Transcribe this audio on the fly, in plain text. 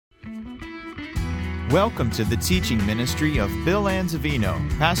Welcome to the teaching ministry of Bill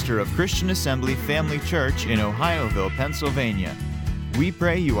Anzavino, pastor of Christian Assembly Family Church in Ohioville, Pennsylvania. We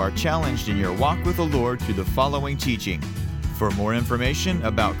pray you are challenged in your walk with the Lord through the following teaching. For more information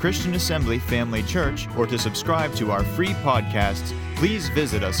about Christian Assembly Family Church or to subscribe to our free podcasts, please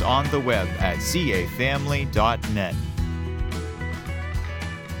visit us on the web at cafamily.net.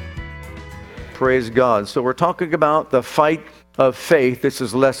 Praise God. So we're talking about the fight of faith. This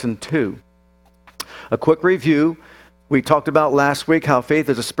is lesson 2. A quick review. We talked about last week how faith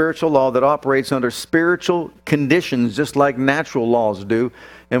is a spiritual law that operates under spiritual conditions just like natural laws do.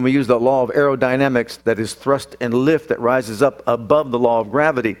 And we use the law of aerodynamics, that is thrust and lift, that rises up above the law of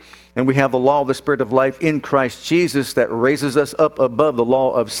gravity. And we have the law of the Spirit of life in Christ Jesus that raises us up above the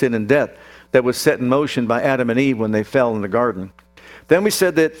law of sin and death that was set in motion by Adam and Eve when they fell in the garden. Then we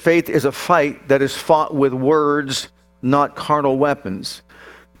said that faith is a fight that is fought with words, not carnal weapons,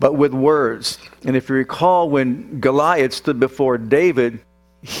 but with words. And if you recall, when Goliath stood before David,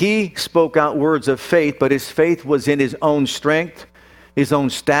 he spoke out words of faith, but his faith was in his own strength, his own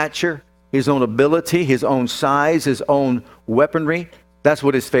stature, his own ability, his own size, his own weaponry. That's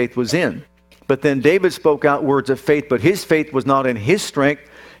what his faith was in. But then David spoke out words of faith, but his faith was not in his strength.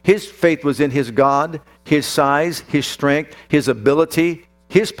 His faith was in his God, his size, his strength, his ability,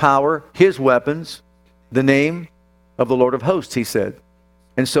 his power, his weapons, the name of the Lord of hosts, he said.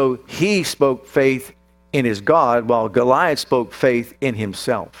 And so he spoke faith in his God, while Goliath spoke faith in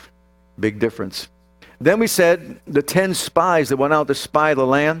himself. Big difference. Then we said the 10 spies that went out to spy the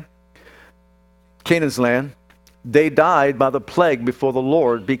land, Canaan's land, they died by the plague before the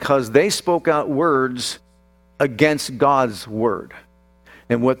Lord because they spoke out words against God's word.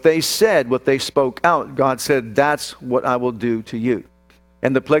 And what they said, what they spoke out, God said, that's what I will do to you.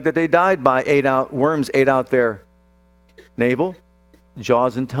 And the plague that they died by, worms ate out their navel,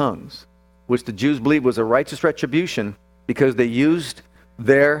 jaws, and tongues, which the Jews believed was a righteous retribution because they used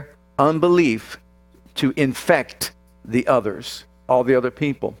their unbelief to infect the others, all the other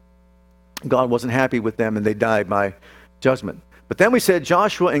people. God wasn't happy with them and they died by judgment. But then we said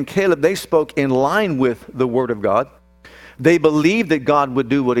Joshua and Caleb, they spoke in line with the word of God. They believed that God would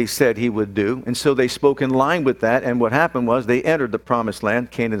do what he said he would do, and so they spoke in line with that, and what happened was they entered the promised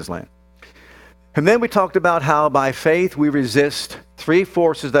land, Canaan's land. And then we talked about how by faith we resist 3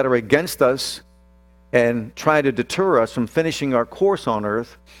 forces that are against us and try to deter us from finishing our course on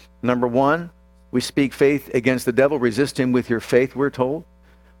earth. Number 1, we speak faith against the devil. Resist him with your faith, we're told.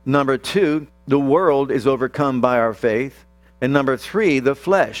 Number 2, the world is overcome by our faith. And number 3, the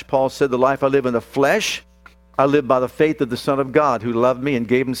flesh. Paul said, the life I live in the flesh, I live by the faith of the Son of God who loved me and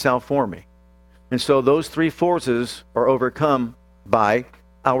gave himself for me. And so those 3 forces are overcome by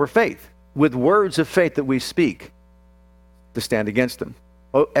our faith, with words of faith that we speak to stand against them.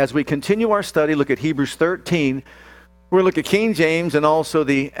 As we continue our study, look at Hebrews 13. We're going to look at King James and also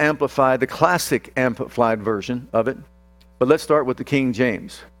the Amplified, the classic Amplified version of it. But let's start with the King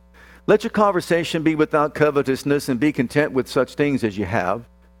James. Let your conversation be without covetousness and be content with such things as you have.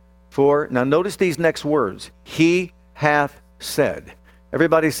 For, now notice these next words, he hath said.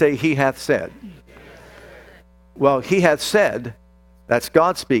 Everybody say, he hath said. Well, he hath said, that's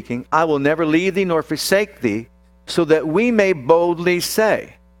God speaking, I will never leave thee nor forsake thee, so that we may boldly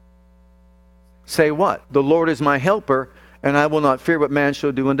say. Say what? The Lord is my helper, and I will not fear what man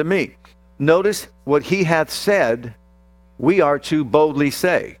shall do unto me. Notice what he hath said, we are to boldly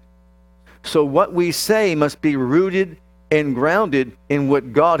say. So what we say must be rooted and grounded in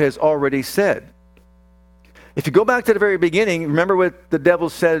what God has already said. If you go back to the very beginning, remember what the devil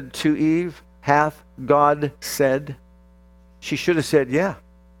said to Eve? Hath God said? She should have said, yeah,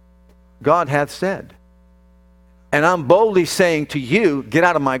 God hath said. And I'm boldly saying to you, get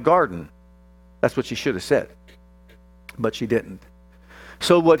out of my garden. That's what she should have said. But she didn't.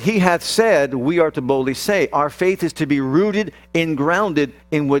 So what he hath said, we are to boldly say. Our faith is to be rooted and grounded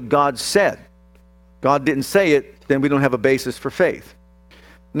in what God said. God didn't say it, then we don't have a basis for faith.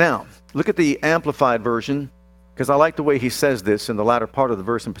 Now, look at the Amplified version, because I like the way he says this in the latter part of the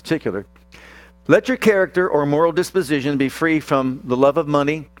verse in particular. Let your character or moral disposition be free from the love of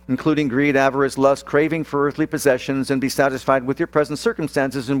money, including greed, avarice, lust, craving for earthly possessions, and be satisfied with your present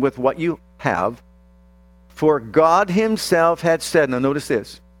circumstances and with what you have. For God himself had said, now notice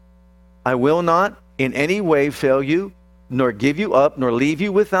this, I will not in any way fail you, nor give you up, nor leave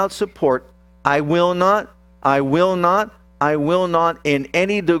you without support. I will not in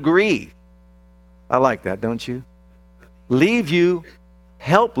any degree. I like that, don't you? Leave you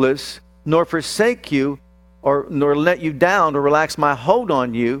helpless, nor forsake you, nor let you down, or relax my hold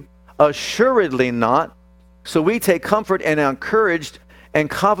on you. Assuredly not. So we take comfort and are encouraged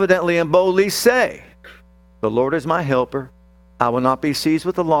and confidently and boldly say. The Lord is my helper. I will not be seized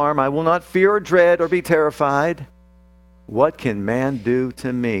with alarm. I will not fear or dread or be terrified. What can man do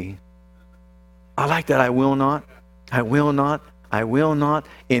to me? I like that. I will not. I will not. I will not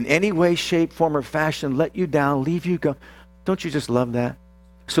in any way, shape, form, or fashion let you down, leave you go. Don't you just love that?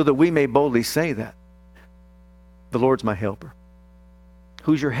 So that we may boldly say that. The Lord's my helper.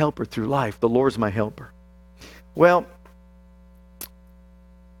 Who's your helper through life? The Lord's my helper. Well,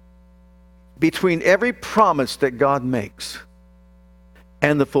 between every promise that God makes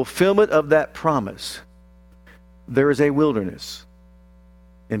and the fulfillment of that promise, there is a wilderness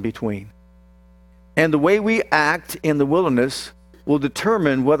in between. And the way we act in the wilderness will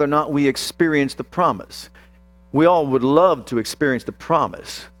determine whether or not we experience the promise. We all would love to experience the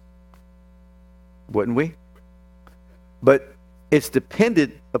promise, wouldn't we? But it's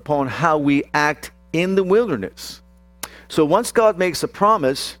dependent upon how we act in the wilderness. So once God makes a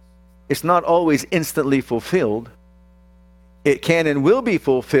promise, it's not always instantly fulfilled. It can and will be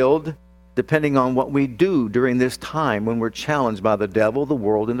fulfilled depending on what we do during this time when we're challenged by the devil, the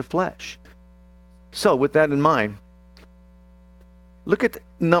world, and the flesh. So with that in mind, look at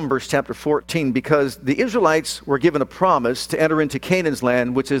Numbers chapter 14, because the Israelites were given a promise to enter into Canaan's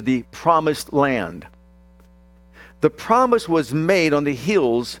land, which is the promised land. The promise was made on the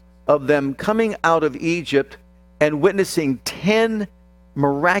heels of them coming out of Egypt and witnessing 10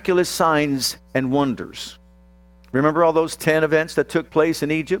 miraculous signs and wonders. Remember all those 10 events that took place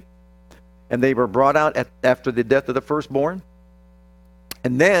in Egypt? And they were brought out after the death of the firstborn.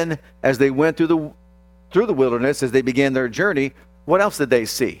 And then, as they went through the wilderness, as they began their journey, what else did they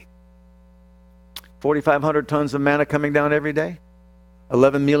see? 4,500 tons of manna coming down every day?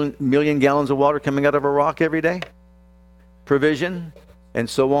 11 million gallons of water coming out of a rock every day? Provision, and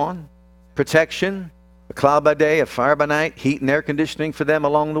so on. Protection, a cloud by day, a fire by night, heat and air conditioning for them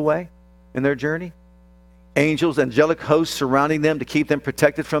along the way in their journey. Angels, angelic hosts surrounding them to keep them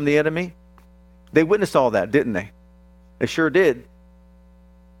protected from the enemy. They witnessed all that, didn't they? They sure did.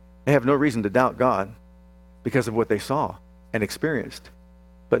 They have no reason to doubt God because of what they saw and experienced.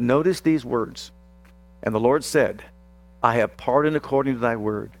 But notice these words. And the Lord said, I have pardoned according to thy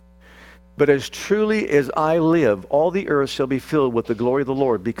word. But as truly as I live, all the earth shall be filled with the glory of the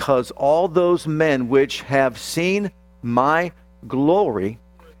Lord, because all those men which have seen my glory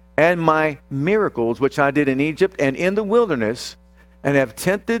and my miracles, which I did in Egypt and in the wilderness, and have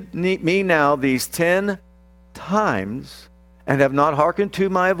tempted me now these 10 times, and have not hearkened to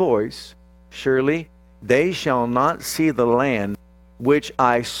my voice, surely they shall not see the land which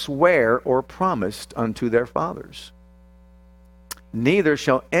I swear or promised unto their fathers. Neither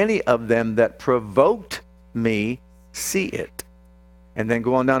shall any of them that provoked me see it. And then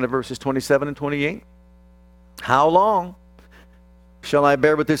go on down to verses 27 and 28. How long shall I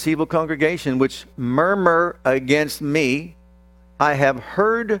bear with this evil congregation which murmur against me? I have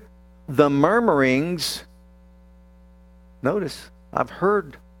heard the murmurings. Notice, I've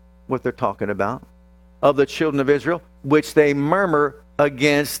heard what they're talking about. Of the children of Israel, which they murmur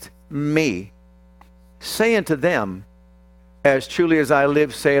against me. Say unto them, as truly as I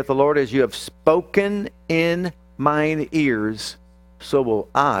live, saith the Lord, as you have spoken in mine ears, so will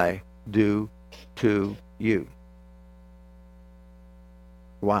I do to you.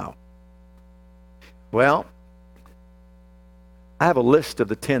 Wow. Well, I have a list of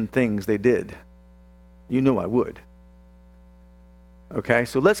the 10 things they did. You knew I would. Okay,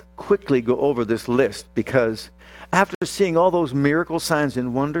 so let's quickly go over this list, because after seeing all those miracle signs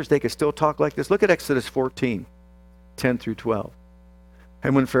and wonders, they could still talk like this. Look at Exodus 14, 10 through 12.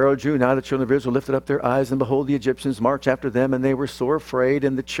 And when Pharaoh drew nigh, the children of Israel lifted up their eyes, and behold, the Egyptians marched after them, and they were sore afraid.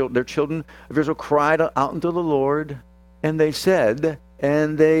 And their children of Israel cried out unto the Lord, and they said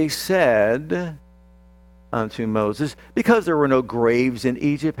unto Moses, because there were no graves in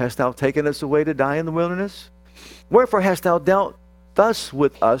Egypt, hast thou taken us away to die in the wilderness? Wherefore hast thou dealt thus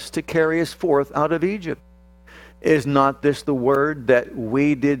with us to carry us forth out of Egypt? Is not this the word that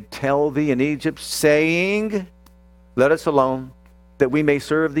we did tell thee in Egypt, saying, let us alone, that we may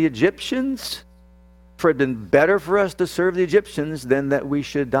serve the Egyptians? For it had been better for us to serve the Egyptians than that we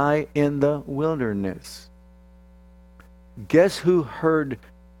should die in the wilderness. Guess who heard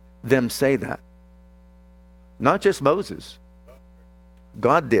them say that? Not just Moses.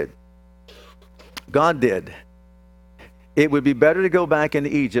 God did. God did. It would be better to go back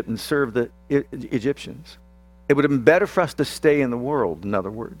into Egypt and serve the Egyptians. It would have been better for us to stay in the world, in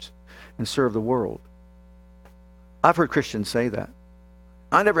other words, and serve the world. I've heard Christians say that.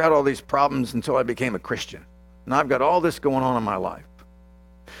 I never had all these problems until I became a Christian. And I've got all this going on in my life.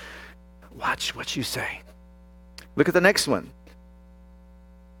 Watch what you say. Look at the next one.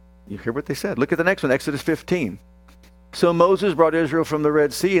 You hear what they said. Look at the next one, Exodus 15. So Moses brought Israel from the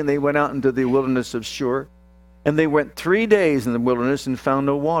Red Sea, and they went out into the wilderness of Shur. And they went 3 days in the wilderness and found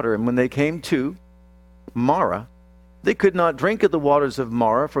no water. And when they came to Marah, they could not drink of the waters of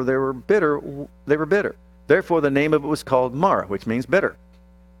Marah, for they were bitter. Therefore the name of it was called Marah, which means bitter.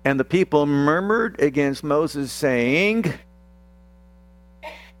 And the people murmured against Moses, saying,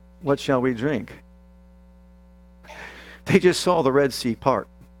 what shall we drink? They just saw the Red Sea part.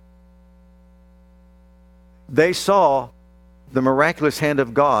 They saw the miraculous hand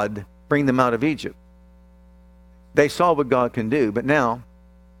of God bring them out of Egypt. They saw what God can do, but now,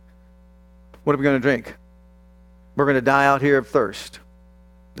 what are we going to drink? We're going to die out here of thirst.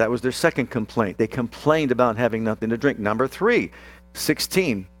 That was their second complaint. They complained about having nothing to drink. Number 3,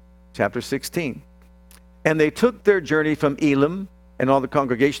 16, chapter 16. And they took their journey from Elim, and all the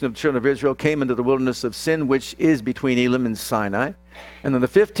congregation of the children of Israel came into the wilderness of Sin, which is between Elim and Sinai. And on the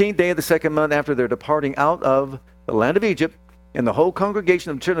 15th day of the second month after their departing out of the land of Egypt, and the whole congregation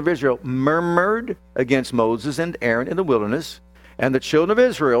of the children of Israel murmured against Moses and Aaron in the wilderness. And the children of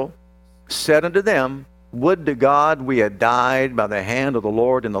Israel said unto them, would to God we had died by the hand of the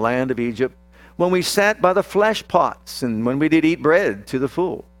Lord in the land of Egypt, when we sat by the flesh pots, and when we did eat bread to the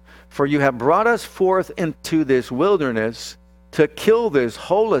full. For you have brought us forth into this wilderness to kill this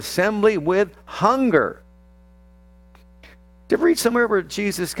whole assembly with hunger. Did you ever read somewhere where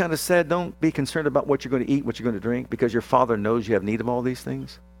Jesus kind of said, don't be concerned about what you're going to eat, what you're going to drink, because your Father knows you have need of all these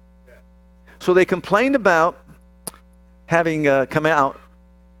things? Yeah. So they complained about having come out,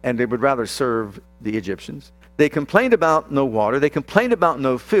 and they would rather serve the Egyptians. They complained about no water. They complained about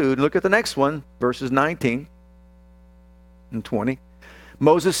no food. Look at the next one, verses 19 and 20.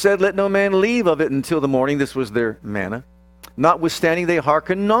 Moses said, let no man leave of it until the morning. This was their manna. Notwithstanding, they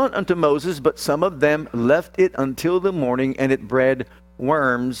hearkened not unto Moses, but some of them left it until the morning, and it bred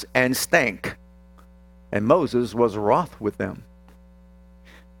worms and stank. And Moses was wroth with them.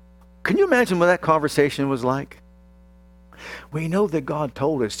 Can you imagine what that conversation was like? We know that God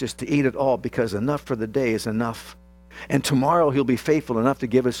told us just to eat it all because enough for the day is enough. And tomorrow he'll be faithful enough to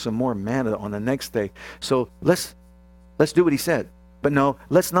give us some more manna on the next day. So let's do what he said. But no,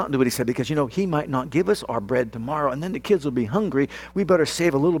 let's not do what he said, because, he might not give us our bread tomorrow, and then the kids will be hungry. We better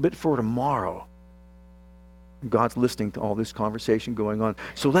save a little bit for tomorrow. God's listening to all this conversation going on.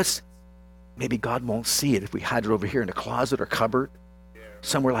 So maybe God won't see it if we hide it over here in the closet or cupboard,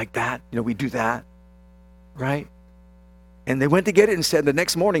 somewhere like that. We do that, right? And they went to get it and said the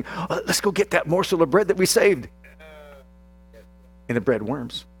next morning, let's go get that morsel of bread that we saved. And it bred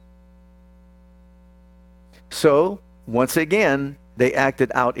worms. So, once again, they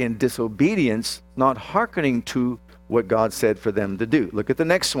acted out in disobedience, not hearkening to what God said for them to do. Look at the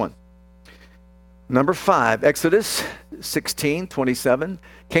next one. Number 5, Exodus 16:27.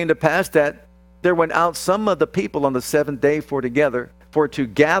 Came to pass that there went out some of the people on the 7th day for to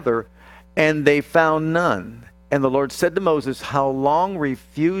gather, and they found none. And the Lord said to Moses, how long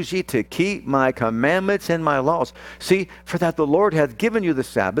refuse ye to keep my commandments and my laws? See, for that the Lord hath given you the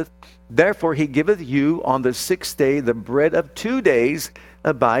Sabbath, therefore he giveth you on the 6th day the bread of 2 days,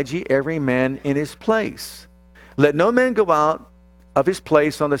 abide ye every man in his place. Let no man go out of his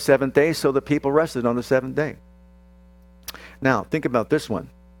place on the 7th day. So the people rested on the 7th day. Now, think about this one.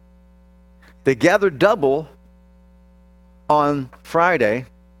 They gathered double on Friday,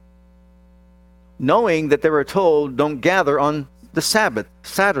 knowing that they were told, don't gather on the Sabbath,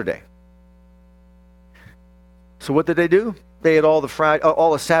 Saturday. So what did they do? They had all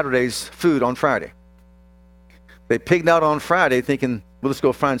of Saturday's food on Friday. They pigged out on Friday thinking, well, let's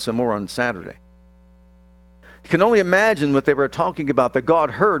go find some more on Saturday. You can only imagine what they were talking about, that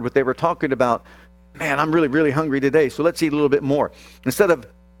God heard what they were talking about. Man, I'm really, really hungry today, so let's eat a little bit more. Instead of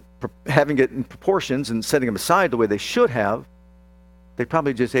having it in proportions and setting them aside the way they should have, they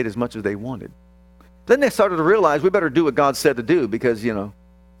probably just ate as much as they wanted. Then they started to realize we better do what God said to do, because,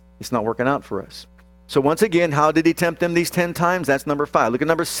 it's not working out for us. So once again, how did he tempt them these 10 times? That's number 5. Look at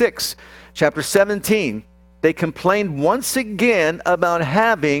number 6, chapter 17. They complained once again about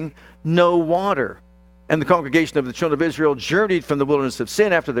having no water. And the congregation of the children of Israel journeyed from the wilderness of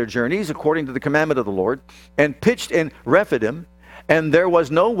Sin after their journeys, according to the commandment of the Lord, and pitched in Rephidim, and there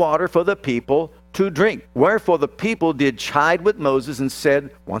was no water for the people to drink. Wherefore the people did chide with Moses and said,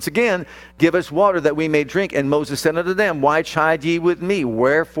 once again, give us water that we may drink. And Moses said unto them, why chide ye with me?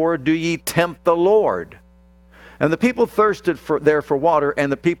 Wherefore do ye tempt the Lord? And the people thirsted there for water,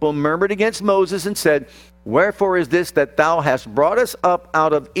 and the people murmured against Moses and said, wherefore is this that thou hast brought us up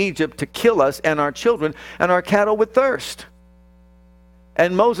out of Egypt to kill us and our children and our cattle with thirst?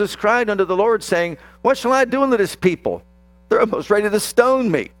 And Moses cried unto the Lord, saying, what shall I do unto this people? They're almost ready to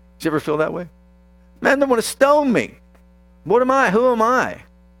stone me. Did you ever feel that way? Man, they want to stone me. What am I? Who am I?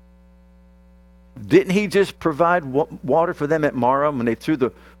 Didn't he just provide water for them at Marah when they threw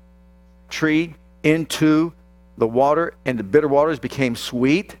the tree into the water and the bitter waters became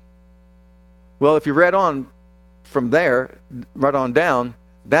sweet? Well, if you read on from there, right on down,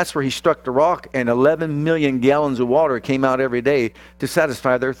 that's where he struck the rock and 11 million gallons of water came out every day to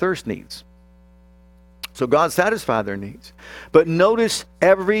satisfy their thirst needs. So God satisfied their needs. But notice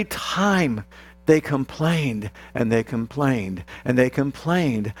every time they complained and they complained and they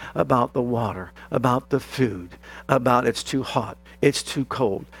complained about the water, about the food, about it's too hot, it's too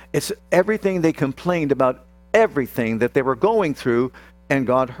cold. It's everything they complained about, everything that they were going through, and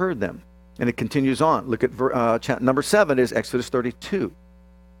God heard them. And it continues on. Look at number 7 is Exodus 32.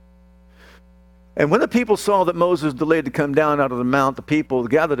 And when the people saw that Moses delayed to come down out of the mount, the people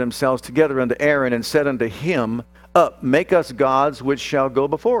gathered themselves together unto Aaron and said unto him, Up, make us gods which shall go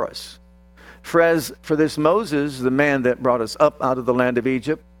before us. For as for this Moses, the man that brought us up out of the land of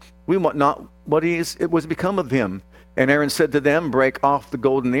Egypt, we want not what it was become of him. And Aaron said to them, Break off the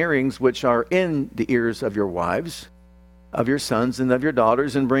golden earrings which are in the ears of your wives, of your sons and of your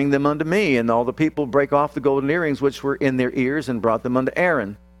daughters, and bring them unto me. And all the people brake off the golden earrings which were in their ears and brought them unto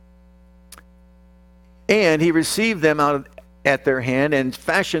Aaron. And he received them at their hand and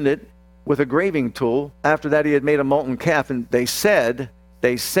fashioned it with a graving tool. After that he had made a molten calf. And they said,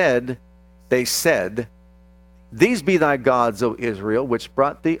 These be thy gods, O Israel, which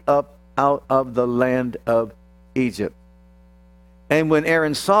brought thee up out of the land of Egypt. And when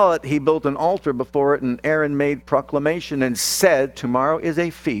Aaron saw it, he built an altar before it, and Aaron made proclamation and said, Tomorrow is a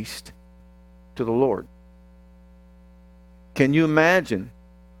feast to the Lord. Can you imagine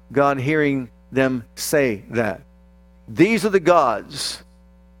God hearing them say that? These are the gods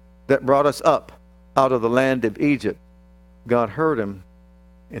that brought us up out of the land of Egypt. God heard him,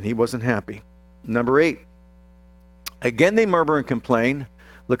 and he wasn't happy. Number 8. Again they murmur and complain.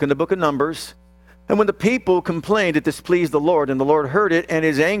 Look in the book of Numbers. And when the people complained, it displeased the Lord, and the Lord heard it, and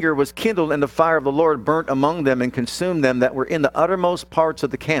his anger was kindled, and the fire of the Lord burnt among them and consumed them that were in the uttermost parts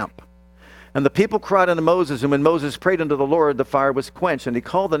of the camp. And the people cried unto Moses, and when Moses prayed unto the Lord, the fire was quenched. And he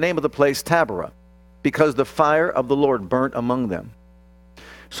called the name of the place Taberah, because the fire of the Lord burnt among them.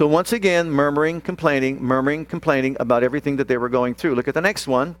 So once again, murmuring, complaining about everything that they were going through. Look at the next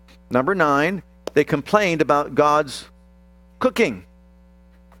one. Number 9, they complained about God's cooking.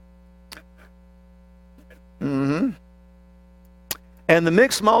 And the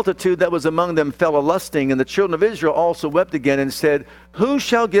mixed multitude that was among them fell a-lusting, and the children of Israel also wept again and said, Who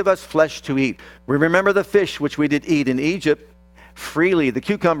shall give us flesh to eat? We remember the fish which we did eat in Egypt freely, the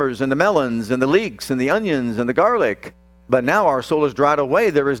cucumbers and the melons and the leeks and the onions and the garlic. But now our soul is dried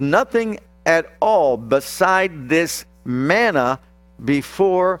away. There is nothing at all beside this manna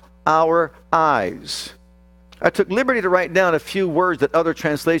before our eyes. I took liberty to write down a few words that other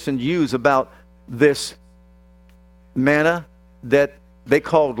translations use about this manna that they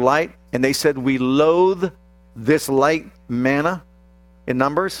called light, and they said, we loathe this light manna in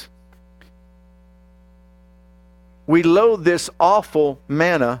Numbers. We loathe this awful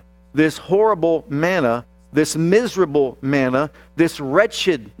manna, this horrible manna, this miserable manna, this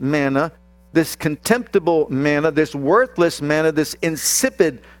wretched manna, this contemptible manna, this worthless manna, this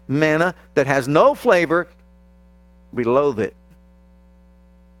insipid manna that has no flavor. We loathe it.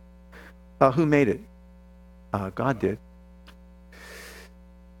 Who made it? God did.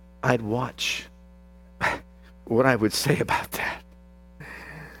 I'd watch what I would say about that.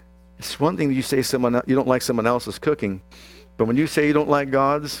 It's one thing you say you don't like someone else's cooking, but when you say you don't like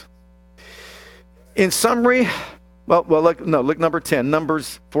God's, in summary, look number 10,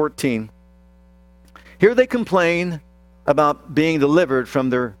 Numbers 14. Here they complain about being delivered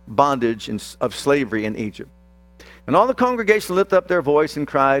from their bondage of slavery in Egypt. And all the congregation lifted up their voice and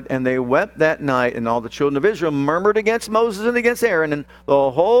cried, and they wept that night, and all the children of Israel murmured against Moses and against Aaron, and the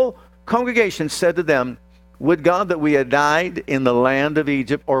whole congregation said to them, Would God that we had died in the land of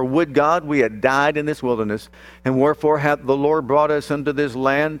Egypt, or would God we had died in this wilderness? And wherefore hath the Lord brought us into this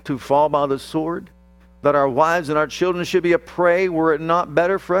land to fall by the sword, that our wives and our children should be a prey? Were it not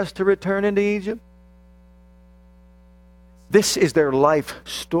better for us to return into Egypt? This is their life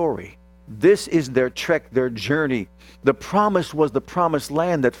story. This is their trek, their journey. The promise was the promised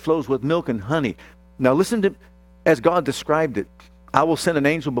land that flows with milk and honey. Now listen to, as God described it, I will send an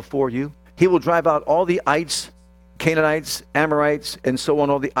angel before you. He will drive out all the ites, Canaanites, Amorites, and so on,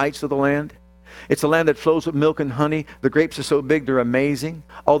 all the ites of the land. It's a land that flows with milk and honey. The grapes are so big, they're amazing.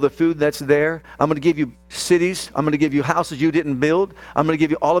 All the food that's there. I'm going to give you cities. I'm going to give you houses you didn't build. I'm going to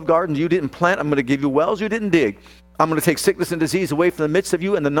give you olive gardens you didn't plant. I'm going to give you wells you didn't dig. I'm going to take sickness and disease away from the midst of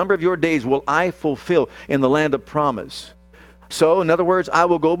you, and the number of your days will I fulfill in the land of promise. So, in other words, I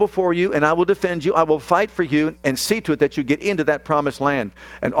will go before you, and I will defend you. I will fight for you and see to it that you get into that promised land.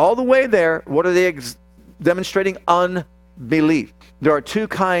 And all the way there, what are they demonstrating? Unbelief. There are two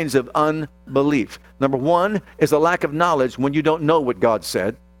kinds of unbelief. Number one is a lack of knowledge when you don't know what God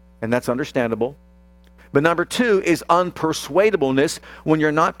said, and that's understandable. But number two is unpersuadableness, when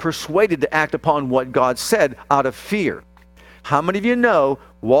you're not persuaded to act upon what God said out of fear. How many of you know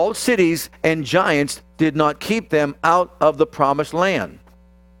walled cities and giants did not keep them out of the promised land?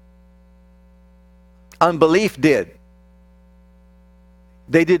 Unbelief did.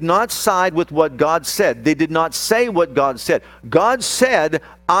 They did not side with what God said. They did not say what God said. God said,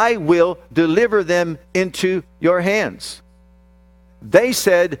 I will deliver them into your hands. They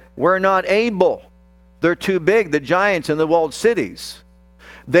said, we're not able. They're too big, the giants and the walled cities.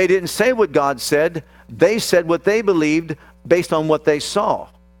 They didn't say what God said. They said what they believed based on what they saw.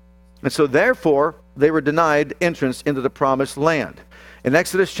 And so therefore, they were denied entrance into the promised land. In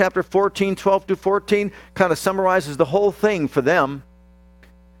Exodus chapter 14, 12 to 14, kind of summarizes the whole thing for them.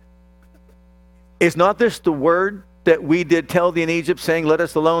 Is not this the word that we did tell thee in Egypt, saying, let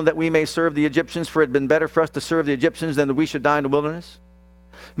us alone that we may serve the Egyptians, for it had been better for us to serve the Egyptians than that we should die in the wilderness?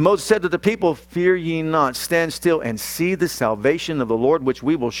 Moses said to the people, fear ye not, stand still and see the salvation of the Lord, which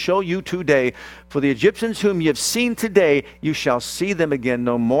we will show you today. For the Egyptians whom ye have seen today, you shall see them again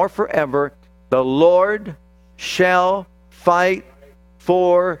no more forever. The Lord shall fight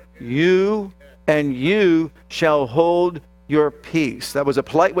for you, and you shall hold your peace. That was a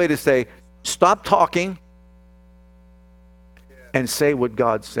polite way to say, stop talking and say what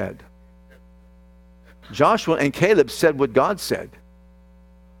God said. Joshua and Caleb said what God said.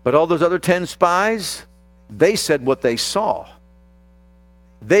 But all those other 10 spies, they said what they saw.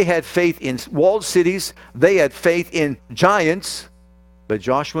 They had faith in walled cities. They had faith in giants. But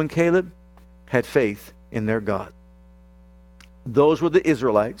Joshua and Caleb had faith in their God. Those were the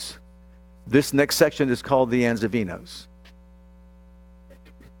Israelites. This next section is called the Anzavinos.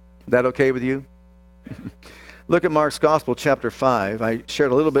 That okay with you? Look at Mark's Gospel, chapter 5. I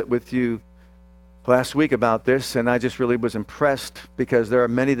shared a little bit with you last week about this, and I just really was impressed because there are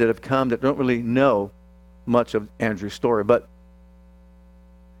many that have come that don't really know much of Andrew's story. But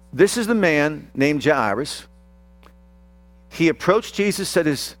this is the man named Jairus. He approached Jesus, said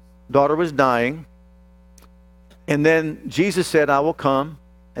his daughter was dying, and then Jesus said, I will come,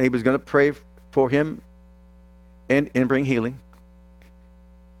 and he was going to pray for him and bring healing.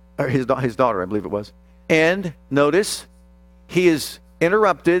 Or his daughter, I believe it was. And notice, he is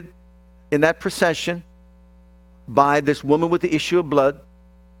interrupted in that procession by this woman with the issue of blood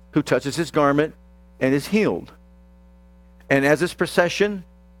who touches his garment and is healed. And as this procession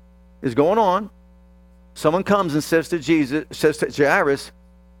is going on, someone comes and says to Jairus,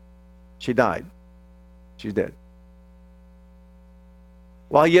 she died. She's dead.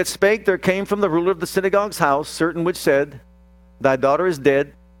 While he yet spake, there came from the ruler of the synagogue's house certain which said, thy daughter is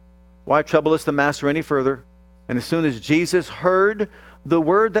dead. Why troublest the master any further? And as soon as Jesus heard the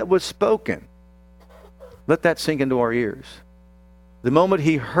word that was spoken, let that sink into our ears. The moment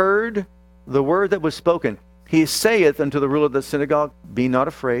he heard the word that was spoken, he saith unto the ruler of the synagogue, be not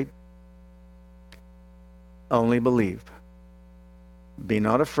afraid, only believe. Be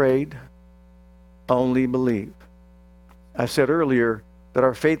not afraid, only believe. I said earlier that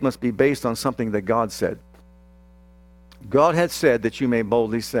our faith must be based on something that God said. God had said that you may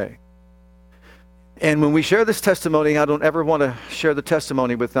boldly say. And when we share this testimony, I don't ever want to share the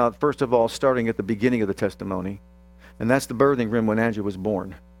testimony without, first of all, starting at the beginning of the testimony. And that's the birthing room when Andrew was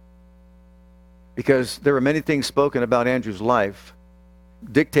born. Because there are many things spoken about Andrew's life,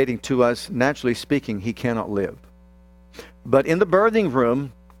 dictating to us, naturally speaking, he cannot live. But in the birthing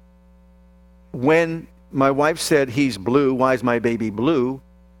room, when my wife said, he's blue, why is my baby blue?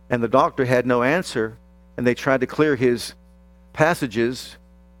 And the doctor had no answer, and they tried to clear his passages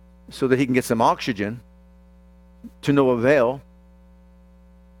so that he can get some oxygen, to no avail.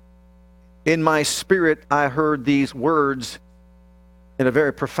 In my spirit, I heard these words in a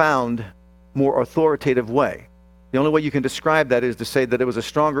very profound, more authoritative way. The only way you can describe that is to say that it was a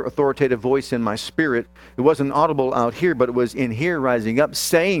stronger authoritative voice in my spirit. It wasn't audible out here, but it was in here rising up,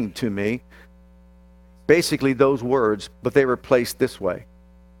 saying to me, basically those words, but they were placed this way.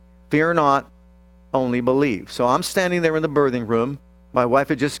 Fear not, only believe. So I'm standing there in the birthing room. My wife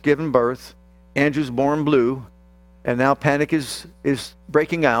had just given birth. Andrew's born blue. And now panic is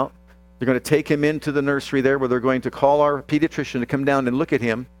breaking out. They're going to take him into the nursery there where they're going to call our pediatrician to come down and look at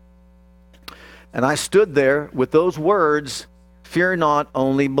him. And I stood there with those words, fear not,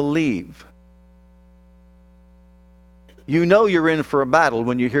 only believe. You know you're in for a battle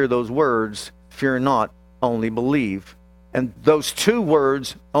when you hear those words, fear not, only believe. And those two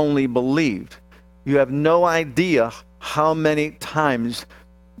words, only believe. You have no idea how many times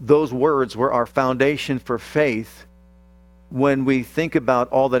those words were our foundation for faith when we think about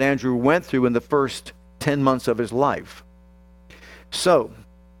all that Andrew went through in the first 10 months of his life. So,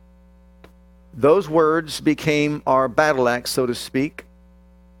 those words became our battle axe, so to speak,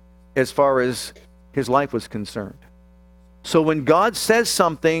 as far as his life was concerned. So when God says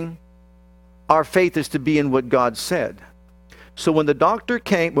something, our faith is to be in what God said. So when the doctor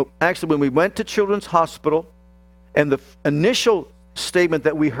came, well, actually when we went to Children's Hospital, and the initial statement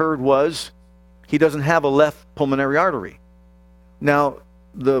that we heard was, he doesn't have a left pulmonary artery. Now,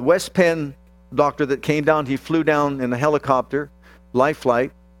 the West Penn doctor that came down, he flew down in a helicopter, life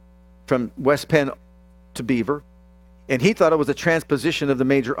flight, from West Penn to Beaver, and he thought it was a transposition of the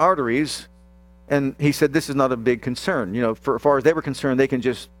major arteries, and he said this is not a big concern. You know, for as far as they were concerned, they can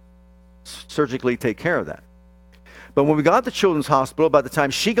just surgically take care of that. But when we got to Children's Hospital, by the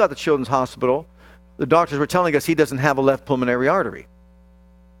time she got to Children's Hospital, the doctors were telling us he doesn't have a left pulmonary artery.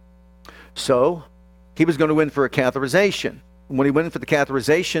 So he was going to in for a catheterization. When he went in for the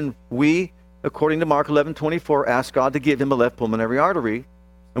catheterization, we, according to Mark 11:24, asked God to give him a left pulmonary artery,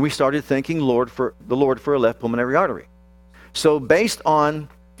 and we started thanking the Lord for a left pulmonary artery. So based on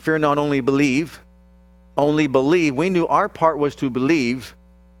fear not, only believe, we knew our part was to believe.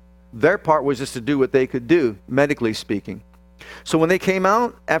 Their part was just to do what they could do, medically speaking. So when they came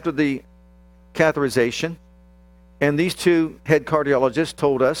out after the catheterization, and these two head cardiologists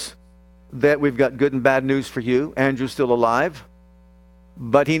told us that we've got good and bad news for you. Andrew's still alive,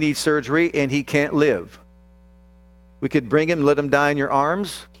 but he needs surgery and he can't live. We could bring him, let him die in your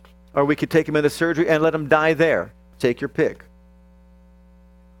arms, or we could take him into surgery and let him die there. Take your pick.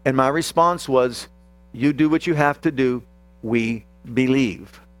 And my response was, you do what you have to do. We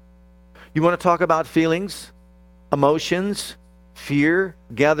believe. You want to talk about feelings, emotions, fear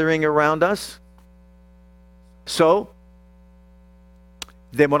gathering around us? So,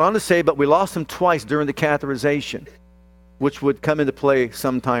 they went on to say, but we lost him twice during the catheterization, which would come into play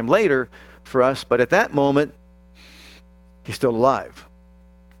sometime later for us, but at that moment, he's still alive.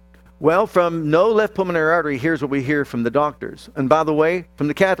 Well, from no left pulmonary artery, here's what we hear from the doctors. And by the way, from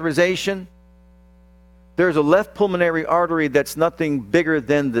the catheterization, there's a left pulmonary artery that's nothing bigger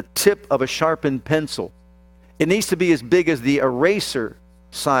than the tip of a sharpened pencil. It needs to be as big as the eraser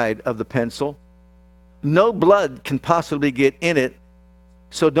side of the pencil. No blood can possibly get in it,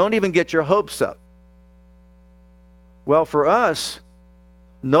 so don't even get your hopes up. Well, for us,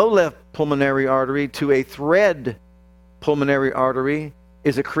 no left pulmonary artery to a thread pulmonary artery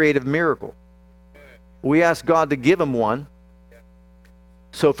is a creative miracle. We asked God to give him one.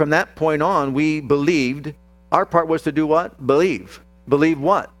 So from that point on, we believed. Our part was to do what? Believe. Believe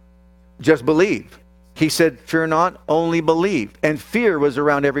what? Just believe. He said, fear not, only believe. And fear was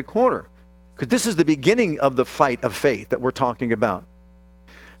around every corner. Because this is the beginning of the fight of faith that we're talking about.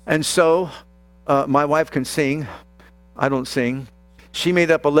 And so, my wife can sing. I don't sing. She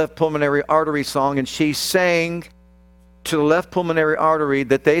made up a left pulmonary artery song, and she sang to the left pulmonary artery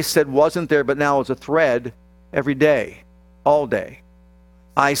that they said wasn't there, but now is a thread every day, all day.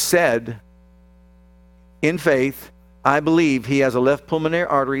 I said, in faith, I believe he has a left pulmonary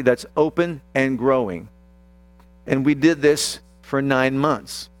artery that's open and growing. And we did this for 9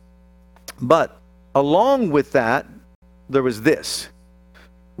 months. But along with that, there was this.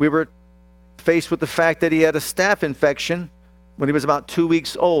 We were faced with the fact that he had a staph infection when he was about 2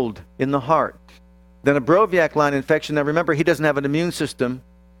 weeks old in the heart. Then a Broviac line infection. Now remember, he doesn't have an immune system.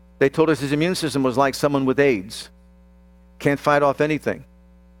 They told us his immune system was like someone with AIDS. Can't fight off anything.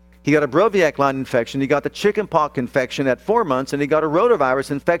 He got a Broviac line infection. He got the chickenpox infection at 4 months, and he got a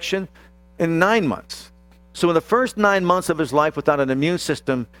rotavirus infection in 9 months. So in the first 9 months of his life without an immune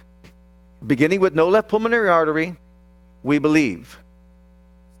system, beginning with no left pulmonary artery, we believe.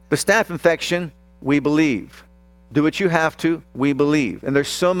 The staph infection, we believe. Do what you have to, we believe. And there's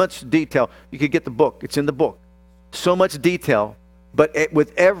so much detail. You could get the book. It's in the book. So much detail. But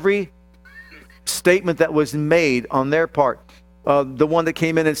with every statement that was made on their part, the one that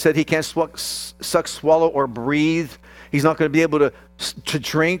came in and said he can't suck, swallow, or breathe. He's not going to be able to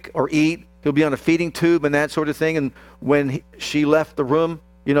drink or eat. He'll be on a feeding tube and that sort of thing. And when she left the room,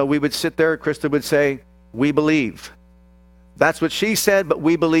 you know, we would sit there. Krista would say, we believe. That's what she said, but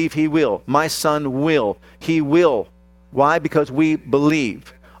we believe he will. My son will. He will. Why? Because we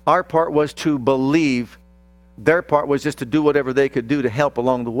believe. Our part was to believe. Their part was just to do whatever they could do to help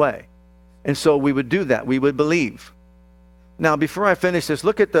along the way. And so we would do that. We would believe. Now, before I finish this,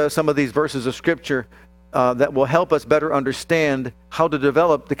 look at some of these verses of Scripture that will help us better understand how to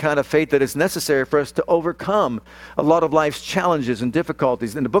develop the kind of faith that is necessary for us to overcome a lot of life's challenges and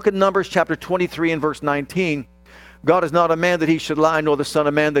difficulties. In the book of Numbers, chapter 23 and verse 19, God is not a man that he should lie, nor the son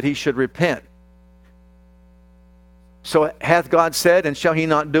of man that he should repent. So hath God said, and shall he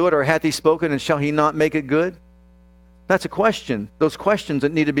not do it? Or hath he spoken, and shall he not make it good? That's a question. Those questions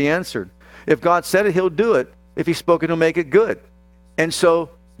that need to be answered. If God said it, he'll do it. If he spoke it, he'll make it good. And so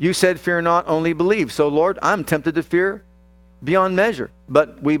you said, fear not, only believe. So Lord, I'm tempted to fear beyond measure.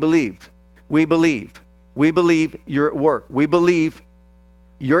 But we believe. We believe. We believe you're at work. We believe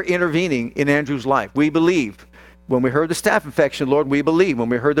you're intervening in Andrew's life. We believe. When we heard the staph infection, Lord, we believe. When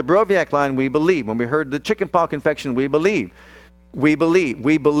we heard the Broviac line, we believe. When we heard the chickenpox infection, we believe. We believe.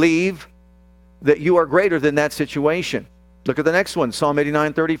 We believe that you are greater than that situation. Look at the next one, Psalm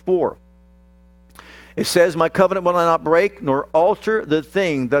 89:34. It says, my covenant will I not break, nor alter the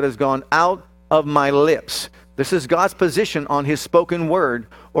thing that has gone out of my lips. This is God's position on his spoken word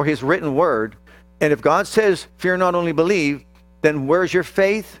or his written word. And if God says, fear not, only believe, then where's your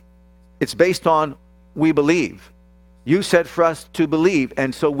faith? It's based on we believe. You said for us to believe,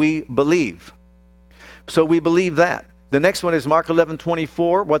 and so we believe. So we believe that. The next one is Mark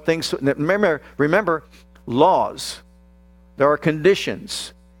 11:24. What things? Remember, laws. There are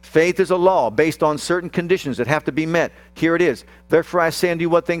conditions. Faith is a law based on certain conditions that have to be met. Here it is. Therefore I say unto you,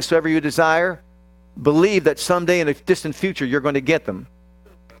 what things soever you desire, believe that someday in a distant future you're going to get them.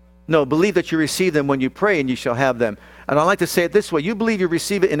 No, believe that you receive them when you pray, and you shall have them. And I like to say it this way. You believe you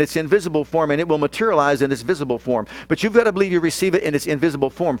receive it in its invisible form, and it will materialize in its visible form. But you've got to believe you receive it in its invisible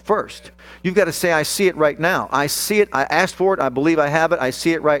form first. You've got to say, I see it right now. I see it. I asked for it. I believe I have it. I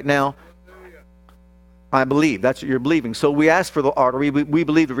see it right now. I believe. That's what you're believing. So we asked for the artery. We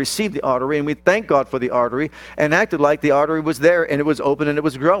believe to receive the artery, and we thank God for the artery, and acted like the artery was there, and it was open, and it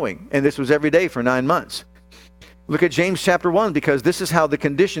was growing. And this was every day for 9 months. Look at James chapter 1, because this is how the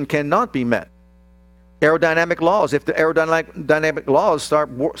condition cannot be met. Aerodynamic laws. If the aerodynamic laws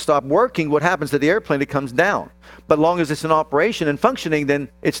stop working, what happens to the airplane? It comes down. But long as it's in operation and functioning, then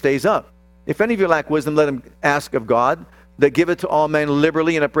it stays up. If any of you lack wisdom, let him ask of God, that giveth to all men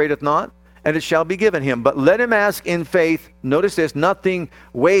liberally and upbraideth not, and it shall be given him. But let him ask in faith, notice this, nothing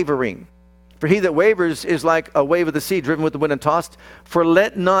wavering. For he that wavers is like a wave of the sea, driven with the wind and tossed. For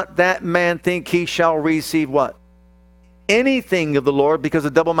let not that man think he shall receive what? Anything of the Lord, because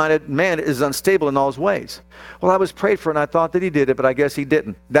a double-minded man is unstable in all his ways. Well, I was prayed for and I thought that he did it, but I guess he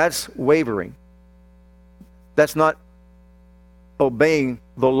didn't. That's wavering. That's not obeying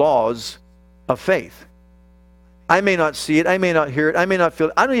the laws of faith. I may not see it, I may not hear it, I may not feel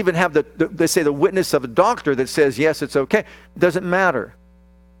it. I don't even have the witness of a doctor that says, yes, it's okay. It doesn't matter.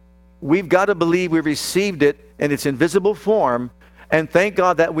 We've got to believe we received it in its invisible form, and thank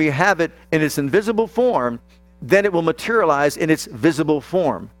God that we have it in its invisible form. Then it will materialize in its visible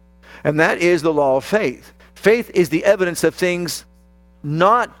form. And that is the law of faith. Faith is the evidence of things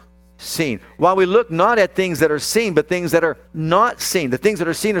not seen. While we look not at things that are seen, but things that are not seen. The things that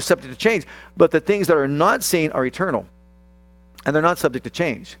are seen are subject to change, but the things that are not seen are eternal. And they're not subject to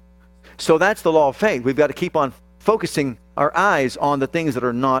change. So that's the law of faith. We've got to keep on focusing our eyes on the things that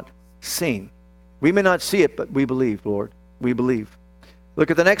are not seen. We may not see it, but we believe, Lord. We believe. Look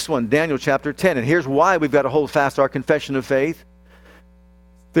at the next one, Daniel chapter 10. And here's why we've got to hold fast our confession of faith.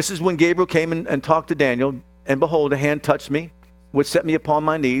 This is when Gabriel came and talked to Daniel. And behold, a hand touched me, which set me upon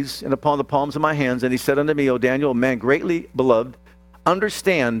my knees and upon the palms of my hands. And he said unto me, O Daniel, a man greatly beloved,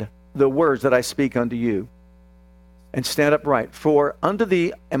 understand the words that I speak unto you, and stand upright. For unto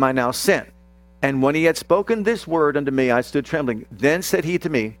thee am I now sent. And when he had spoken this word unto me, I stood trembling. Then said he to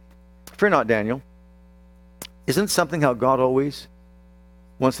me, fear not, Daniel. Isn't something how God always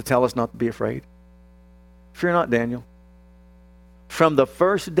wants to tell us not to be afraid? Fear not, Daniel. From the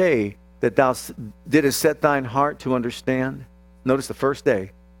first day that thou didst set thine heart to understand, notice the first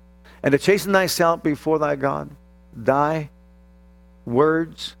day, and to chasten thyself before thy God, thy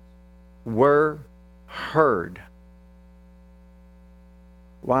words were heard.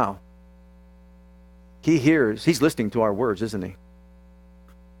 Wow. He hears, he's listening to our words, isn't he?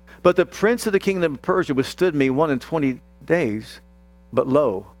 But the prince of the kingdom of Persia withstood me 21 days. But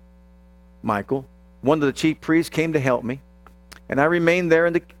lo, Michael, one of the chief priests, came to help me, and I remained there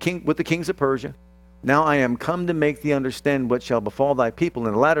with the kings of Persia. Now I am come to make thee understand what shall befall thy people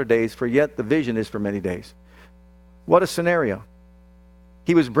in the latter days, for yet the vision is for many days. What a scenario.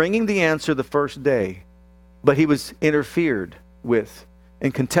 He was bringing the answer the first day, but he was interfered with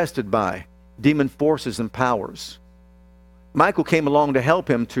and contested by demon forces and powers. Michael came along to help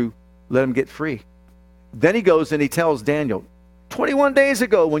him, to let him get free. Then he goes and he tells Daniel, 21 days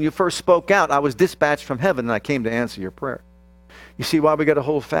ago when you first spoke out, I was dispatched from heaven and I came to answer your prayer. You see why we got to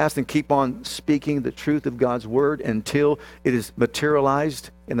hold fast and keep on speaking the truth of God's word until it is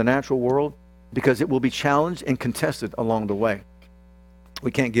materialized in the natural world? Because it will be challenged and contested along the way. We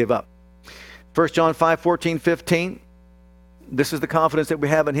can't give up. 1 John 5:14-15. This is the confidence that we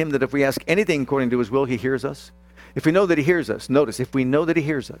have in him, that if we ask anything according to his will, he hears us. If we know that he hears us, notice, if we know that he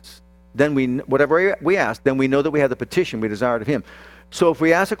hears us, then whatever we ask, then we know that we have the petition we desired of him. So if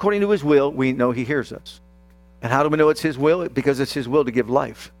we ask according to his will, we know he hears us. And how do we know it's his will? Because it's his will to give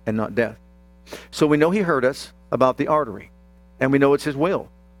life and not death. So we know he heard us about the artery. And we know it's his will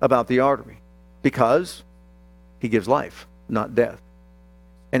about the artery because he gives life, not death.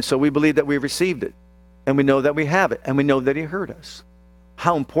 And so we believe that we received it. And we know that we have it. And we know that he heard us.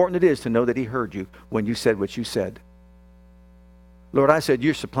 How important it is to know that he heard you when you said what you said. Lord, I said,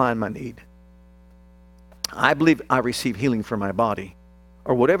 you're supplying my need. I believe I receive healing for my body,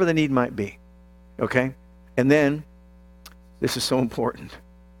 or whatever the need might be. Okay? And then, this is so important.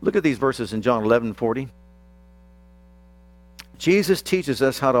 Look at these verses in John 11:40. Jesus teaches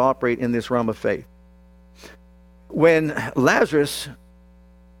us how to operate in this realm of faith. When Lazarus,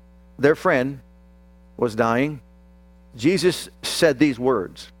 their friend, was dying, Jesus said these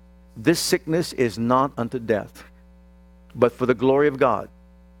words, "This sickness is not unto death, but for the glory of God,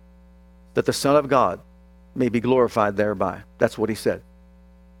 that the Son of God may be glorified thereby." That's what he said.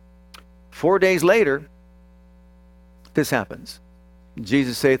 4 days later, this happens.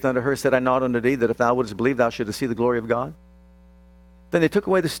 Jesus saith unto her, said I not unto thee, that if thou wouldest believe, thou shouldest see the glory of God? Then they took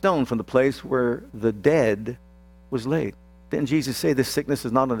away the stone from the place where the dead was laid. Didn't Jesus say this sickness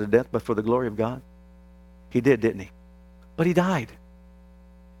is not unto death, but for the glory of God? He did, didn't he? But he died.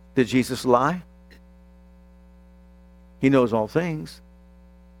 Did Jesus lie? He knows all things.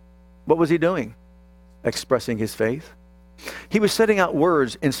 What was he doing? Expressing his faith. He was setting out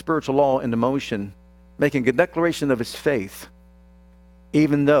words in spiritual law into motion, making a declaration of his faith,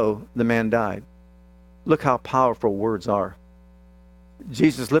 even though the man died. Look how powerful words are.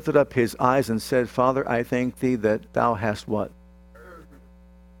 Jesus lifted up his eyes and said, Father, I thank thee that thou hast what?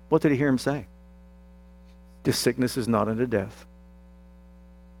 What did he hear him say? This sickness is not unto death.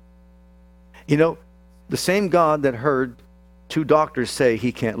 You know, the same God that heard two doctors say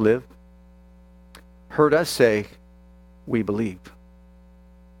he can't live, heard us say, we believe.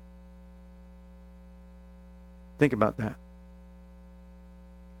 Think about that.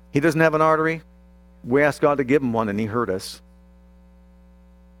 He doesn't have an artery. We asked God to give him one and he heard us.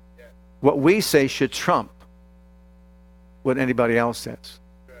 What we say should trump what anybody else says.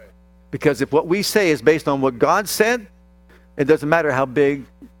 Because if what we say is based on what God said, it doesn't matter how big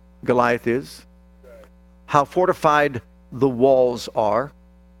Goliath is, how fortified the walls are.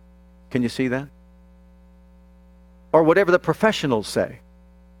 Can you see that? Or whatever the professionals say.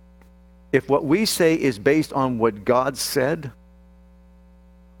 If what we say is based on what God said,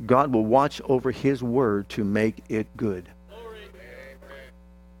 God will watch over his word to make it good.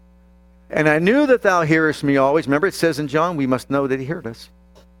 And I knew that thou hearest me always. Remember it says in John, we must know that he heard us.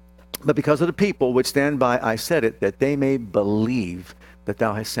 But because of the people which stand by, I said it, that they may believe that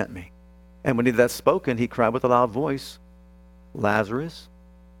thou hast sent me. And when he had thus spoken, he cried with a loud voice, Lazarus,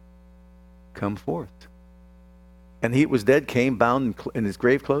 come forth. And he that was dead came bound in his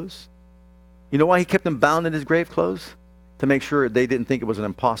grave clothes. You know why he kept him bound in his grave clothes? To make sure they didn't think it was an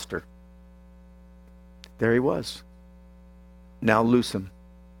imposter. There he was. Now loose him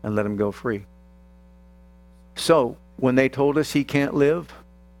and let him go free. So, when they told us he can't live,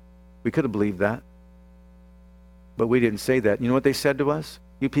 we could have believed that. But we didn't say that. You know what they said to us?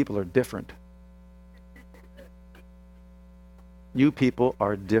 You people are different. You people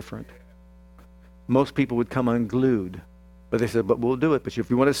are different. Most people would come unglued. But they said, but we'll do it. But if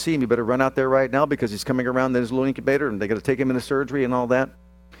you want to see him, you better run out there right now because he's coming around in his little incubator and they got to take him into surgery and all that.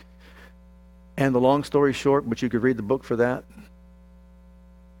 And the long story short, but you could read the book for that.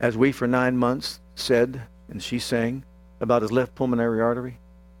 As we for 9 months said, and she sang about his left pulmonary artery.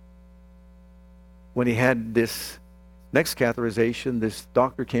 When he had this next catheterization, this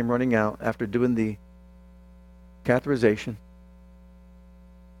doctor came running out after doing the catheterization.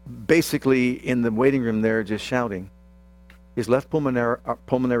 Basically in the waiting room there just shouting. His left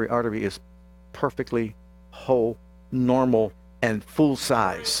pulmonary artery is perfectly whole, normal, and full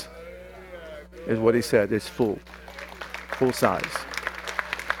size. Is what he said. It's full size.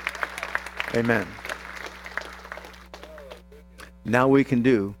 Amen. Now we can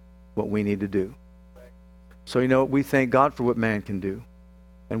do what we need to do. So, you know, we thank God for what man can do.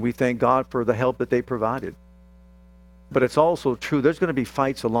 And we thank God for the help that they provided. But it's also true, there's going to be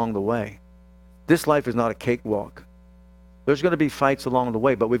fights along the way. This life is not a cakewalk. There's going to be fights along the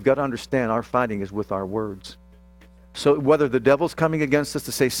way, but we've got to understand our fighting is with our words. So whether the devil's coming against us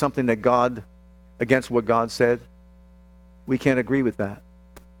to say something against what God said, we can't agree with that.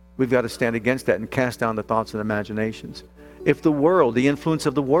 We've got to stand against that and cast down the thoughts and imaginations. If the world, the influence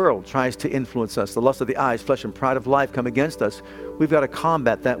of the world tries to influence us, the lust of the eyes, flesh, and pride of life come against us, we've got to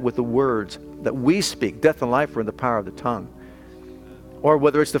combat that with the words that we speak. Death and life are in the power of the tongue. Or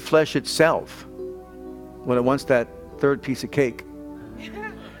whether it's the flesh itself, when it wants that third piece of cake.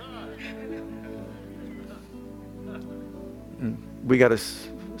 We got to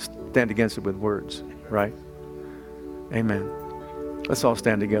stand against it with words, right? Amen. Let's all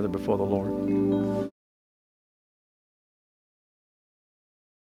stand together before the Lord.